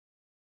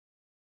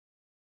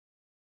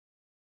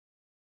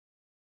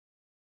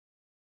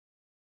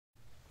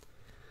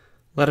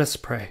Let us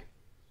pray.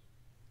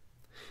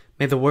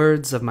 May the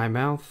words of my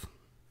mouth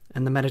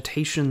and the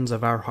meditations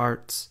of our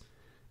hearts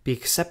be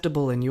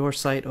acceptable in your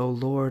sight, O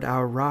Lord,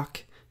 our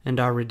rock and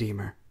our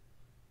Redeemer.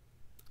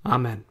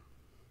 Amen.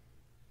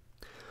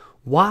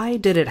 Why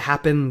did it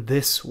happen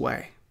this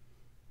way?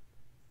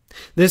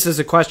 This is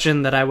a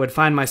question that I would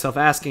find myself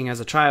asking as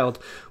a child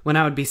when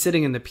I would be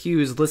sitting in the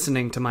pews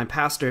listening to my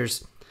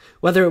pastors.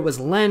 Whether it was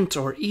Lent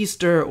or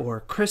Easter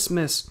or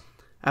Christmas,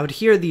 I would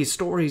hear these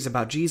stories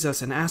about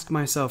Jesus and ask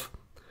myself,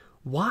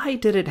 why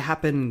did it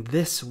happen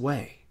this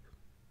way?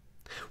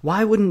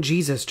 Why wouldn't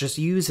Jesus just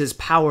use his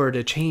power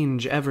to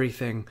change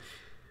everything?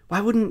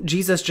 Why wouldn't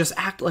Jesus just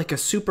act like a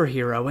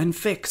superhero and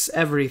fix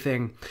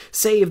everything,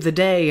 save the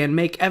day and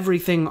make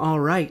everything all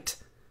right?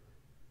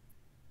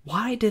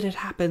 Why did it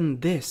happen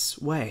this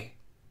way?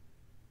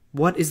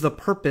 What is the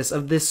purpose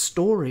of this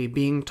story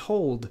being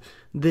told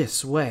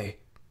this way?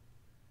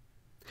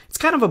 It's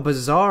kind of a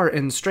bizarre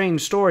and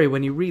strange story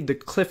when you read the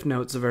Cliff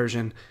Notes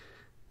version.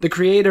 The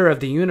creator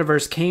of the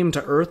universe came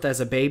to Earth as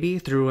a baby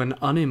through an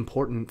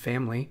unimportant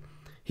family.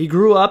 He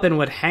grew up and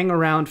would hang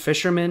around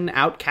fishermen,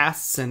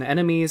 outcasts, and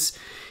enemies.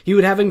 He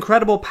would have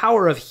incredible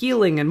power of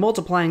healing and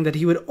multiplying that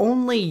he would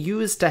only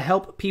use to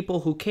help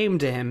people who came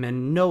to him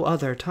in no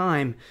other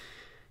time.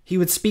 He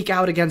would speak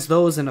out against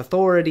those in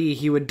authority.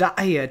 He would die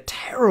a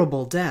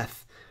terrible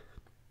death.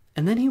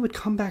 And then he would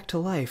come back to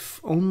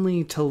life,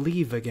 only to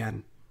leave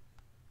again.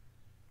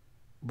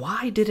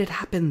 Why did it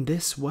happen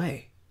this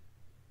way?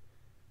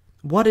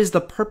 What is the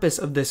purpose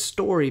of this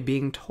story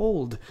being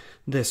told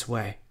this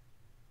way?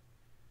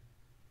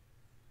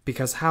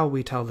 Because how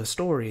we tell the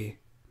story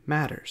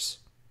matters.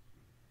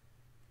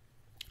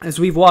 As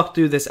we've walked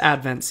through this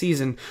Advent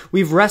season,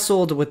 we've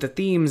wrestled with the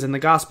themes in the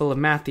Gospel of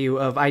Matthew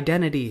of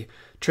identity,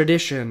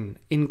 tradition,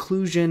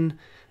 inclusion,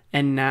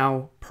 and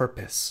now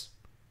purpose.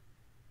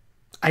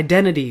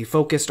 Identity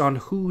focused on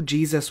who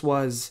Jesus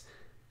was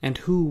and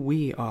who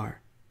we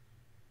are.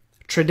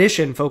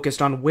 Tradition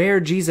focused on where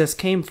Jesus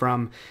came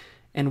from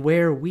and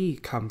where we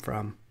come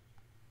from.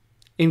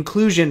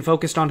 Inclusion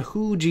focused on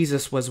who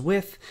Jesus was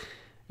with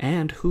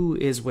and who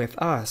is with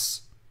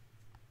us.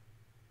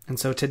 And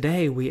so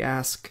today we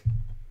ask,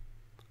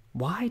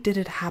 why did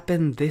it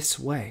happen this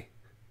way?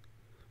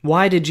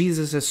 Why did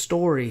Jesus'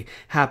 story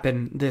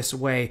happen this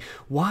way?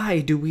 Why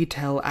do we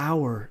tell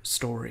our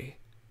story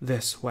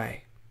this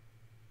way?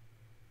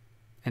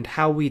 And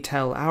how we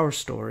tell our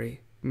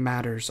story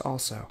matters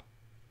also.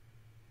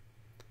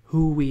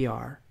 Who we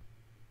are,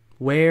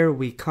 where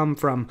we come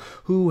from,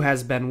 who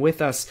has been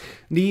with us,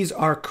 these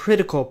are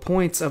critical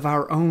points of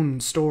our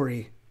own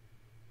story.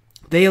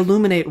 They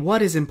illuminate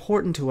what is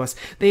important to us.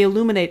 They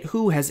illuminate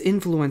who has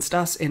influenced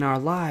us in our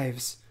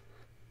lives.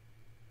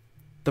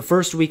 The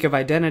first week of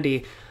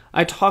identity,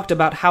 I talked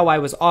about how I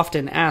was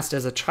often asked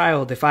as a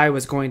child if I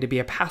was going to be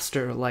a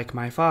pastor like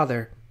my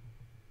father.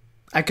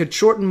 I could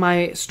shorten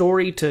my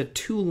story to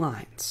 2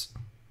 lines.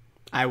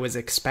 I was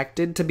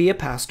expected to be a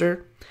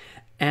pastor,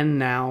 and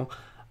now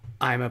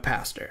I'm a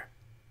pastor.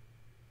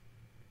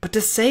 But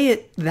to say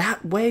it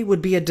that way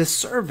would be a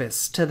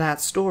disservice to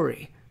that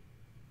story.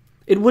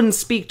 It wouldn't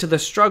speak to the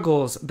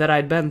struggles that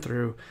I'd been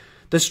through,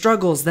 the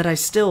struggles that I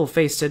still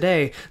face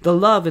today, the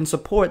love and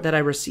support that I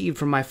received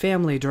from my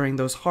family during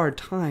those hard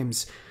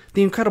times,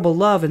 the incredible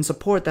love and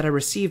support that I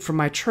received from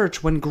my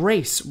church when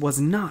grace was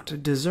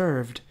not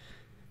deserved,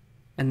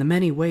 and the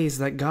many ways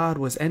that God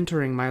was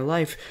entering my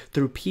life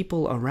through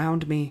people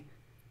around me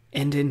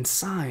and in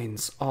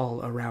signs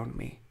all around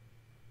me.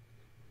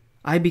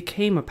 I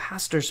became a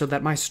pastor so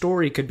that my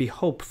story could be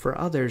hope for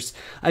others.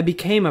 I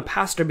became a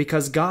pastor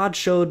because God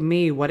showed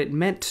me what it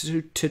meant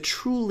to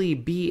truly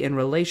be in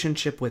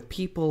relationship with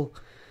people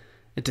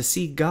and to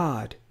see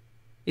God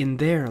in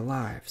their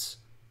lives.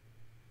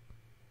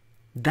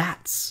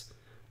 That's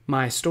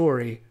my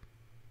story.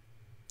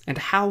 And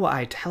how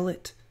I tell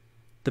it,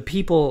 the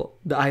people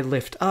that I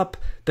lift up,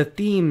 the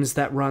themes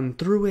that run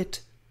through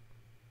it,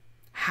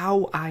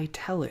 how I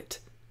tell it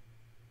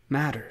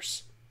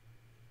matters.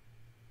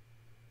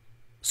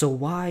 So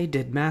why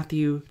did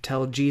Matthew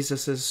tell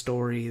Jesus'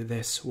 story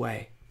this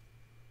way?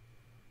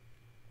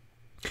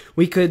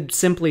 We could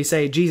simply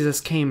say Jesus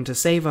came to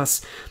save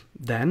us,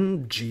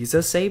 then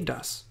Jesus saved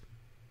us.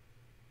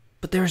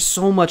 But there's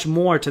so much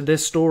more to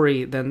this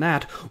story than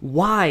that.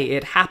 Why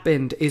it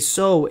happened is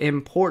so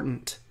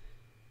important.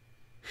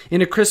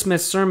 In a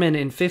Christmas sermon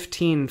in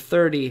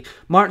 1530,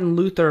 Martin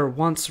Luther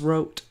once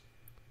wrote,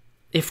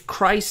 "If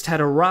Christ had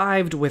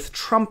arrived with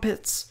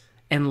trumpets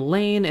and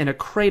lain in a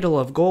cradle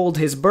of gold,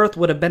 his birth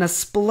would have been a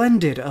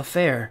splendid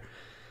affair,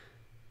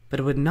 but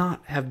it would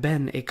not have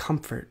been a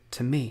comfort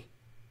to me.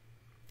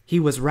 He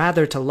was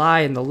rather to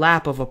lie in the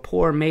lap of a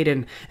poor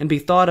maiden and be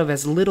thought of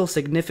as little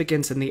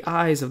significance in the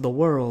eyes of the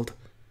world.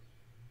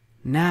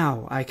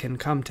 Now I can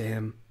come to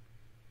him.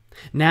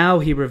 Now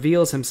he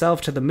reveals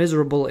himself to the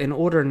miserable in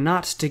order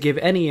not to give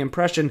any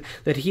impression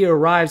that he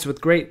arrives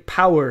with great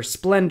power,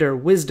 splendor,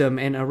 wisdom,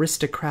 and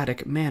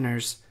aristocratic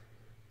manners.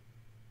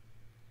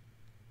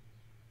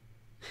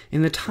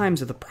 In the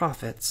times of the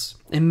prophets,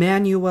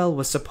 Emmanuel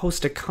was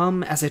supposed to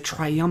come as a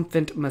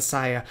triumphant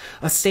Messiah,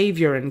 a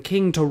Savior and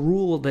King to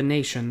rule the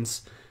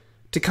nations,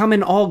 to come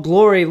in all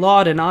glory,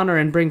 laud, and honor,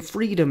 and bring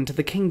freedom to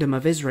the kingdom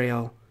of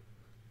Israel.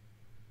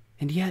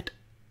 And yet,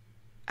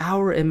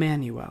 our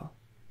Emmanuel,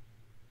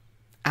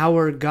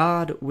 our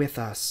God with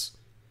us,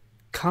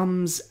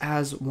 comes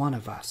as one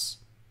of us.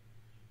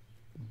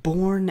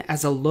 Born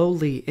as a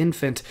lowly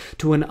infant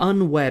to an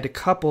unwed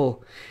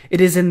couple, it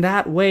is in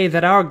that way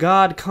that our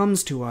God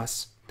comes to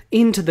us,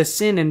 into the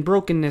sin and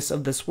brokenness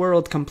of this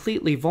world,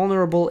 completely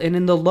vulnerable and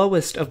in the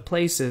lowest of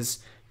places.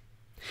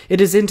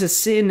 It is into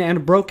sin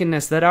and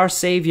brokenness that our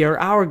Savior,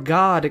 our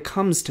God,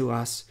 comes to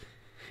us.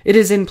 It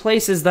is in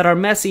places that are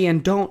messy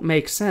and don't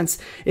make sense.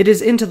 It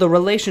is into the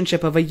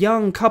relationship of a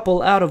young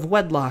couple out of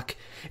wedlock.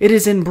 It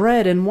is in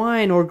bread and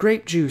wine or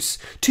grape juice,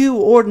 two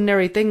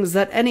ordinary things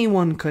that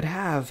anyone could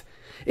have.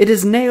 It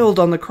is nailed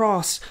on the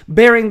cross,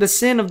 bearing the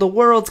sin of the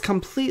world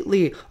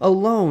completely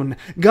alone.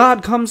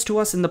 God comes to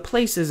us in the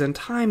places and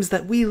times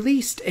that we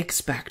least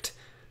expect.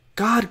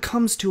 God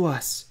comes to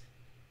us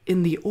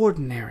in the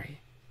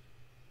ordinary.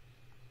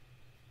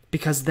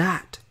 Because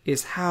that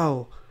is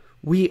how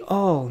we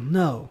all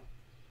know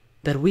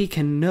that we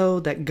can know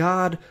that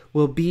God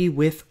will be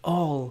with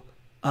all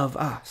of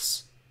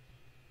us.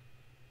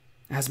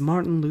 As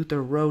Martin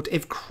Luther wrote,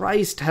 if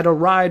Christ had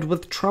arrived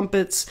with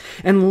trumpets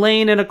and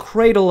lain in a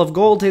cradle of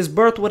gold, his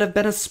birth would have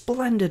been a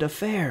splendid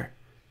affair.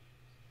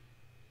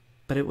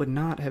 But it would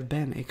not have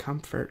been a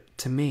comfort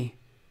to me.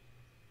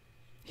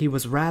 He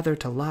was rather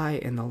to lie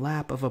in the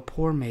lap of a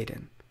poor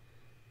maiden,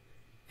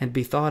 and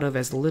be thought of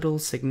as little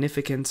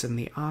significance in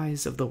the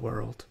eyes of the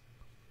world.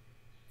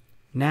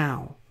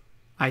 Now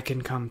I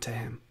can come to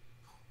him.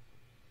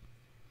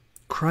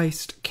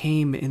 Christ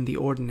came in the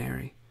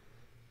ordinary,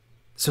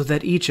 so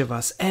that each of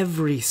us,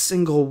 every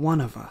single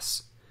one of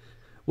us,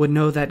 would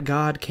know that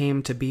God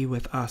came to be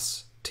with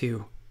us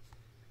too.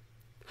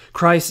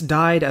 Christ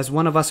died as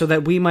one of us so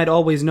that we might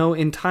always know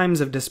in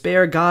times of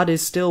despair God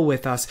is still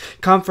with us,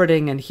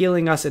 comforting and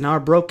healing us in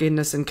our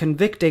brokenness and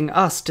convicting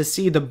us to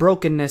see the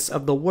brokenness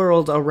of the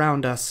world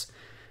around us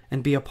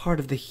and be a part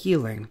of the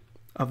healing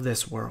of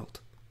this world.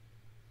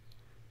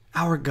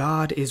 Our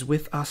God is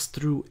with us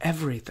through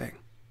everything.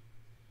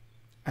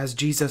 As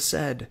Jesus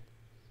said,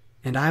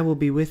 "And I will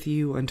be with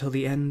you until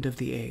the end of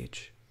the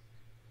age."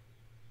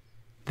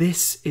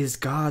 This is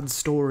God's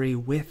story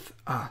with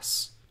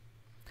us.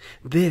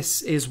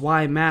 This is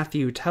why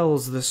Matthew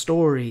tells the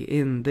story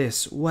in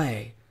this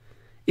way.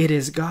 It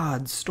is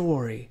God's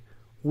story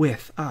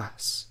with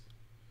us.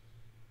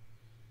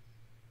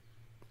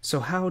 So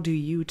how do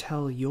you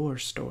tell your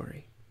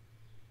story?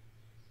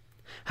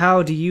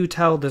 How do you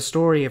tell the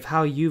story of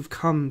how you've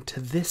come to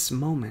this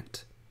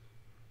moment?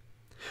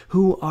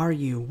 Who are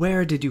you?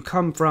 Where did you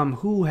come from?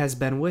 Who has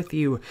been with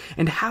you?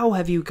 And how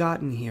have you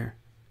gotten here?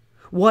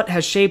 What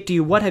has shaped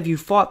you? What have you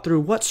fought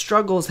through? What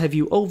struggles have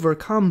you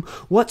overcome?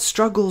 What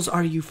struggles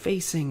are you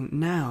facing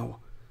now?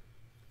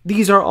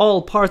 These are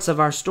all parts of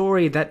our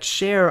story that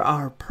share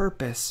our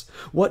purpose,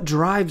 what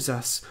drives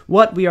us,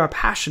 what we are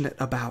passionate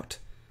about.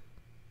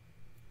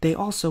 They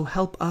also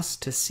help us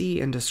to see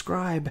and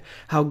describe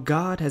how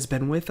God has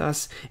been with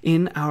us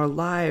in our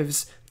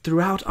lives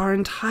throughout our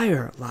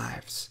entire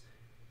lives.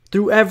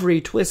 Through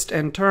every twist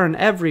and turn,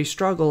 every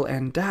struggle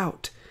and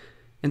doubt,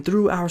 and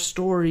through our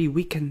story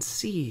we can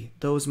see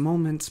those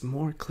moments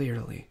more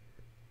clearly.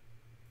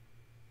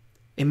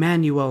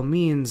 Emmanuel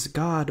means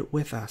God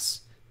with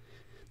us.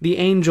 The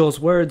angel's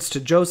words to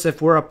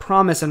Joseph were a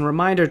promise and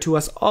reminder to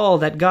us all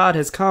that God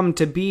has come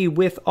to be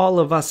with all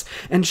of us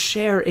and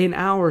share in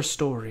our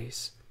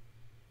stories.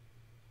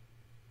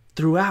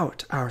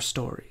 Throughout our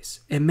stories,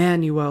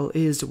 Emmanuel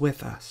is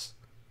with us,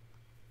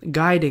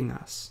 guiding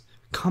us,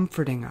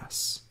 comforting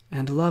us,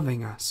 and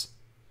loving us.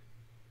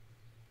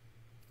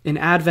 In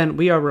Advent,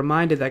 we are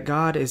reminded that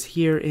God is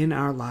here in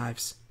our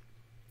lives,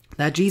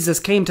 that Jesus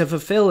came to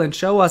fulfill and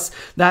show us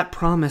that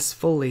promise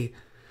fully.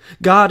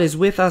 God is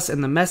with us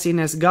in the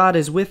messiness. God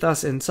is with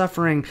us in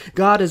suffering.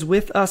 God is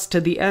with us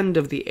to the end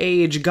of the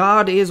age.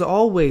 God is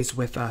always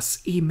with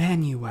us,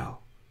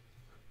 Emmanuel.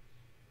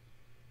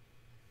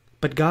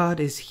 But God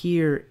is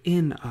here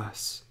in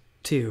us,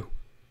 too.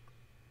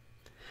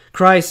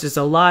 Christ is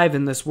alive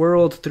in this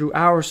world through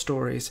our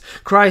stories.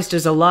 Christ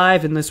is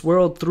alive in this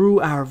world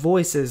through our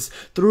voices,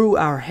 through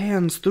our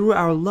hands, through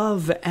our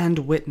love and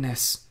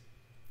witness.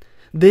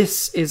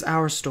 This is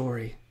our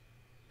story,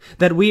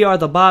 that we are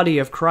the body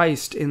of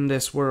Christ in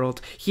this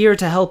world, here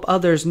to help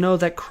others know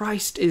that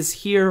Christ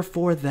is here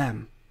for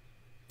them,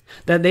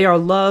 that they are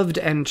loved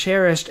and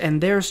cherished,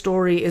 and their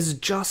story is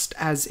just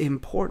as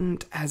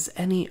important as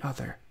any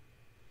other.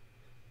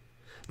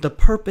 The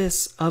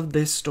purpose of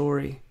this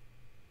story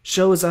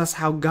shows us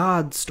how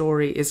God's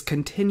story is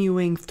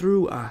continuing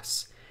through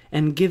us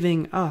and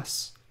giving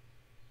us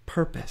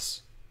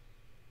purpose.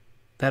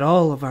 That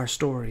all of our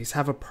stories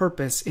have a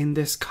purpose in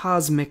this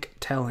cosmic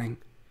telling.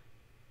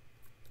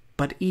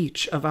 But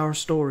each of our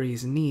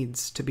stories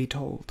needs to be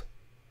told.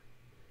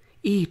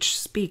 Each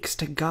speaks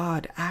to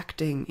God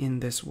acting in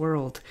this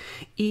world.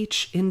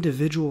 Each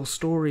individual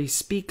story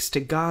speaks to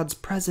God's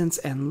presence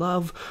and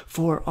love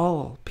for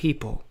all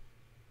people.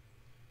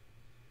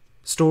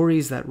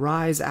 Stories that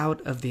rise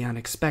out of the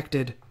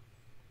unexpected.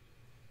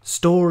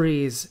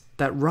 Stories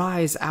that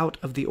rise out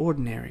of the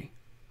ordinary.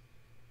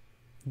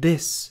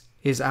 This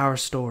is our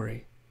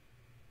story.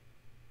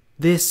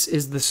 This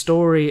is the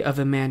story of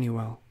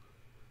Emmanuel,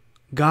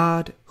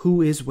 God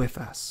who is with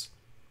us,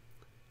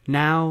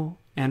 now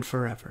and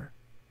forever.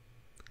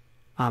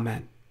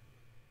 Amen.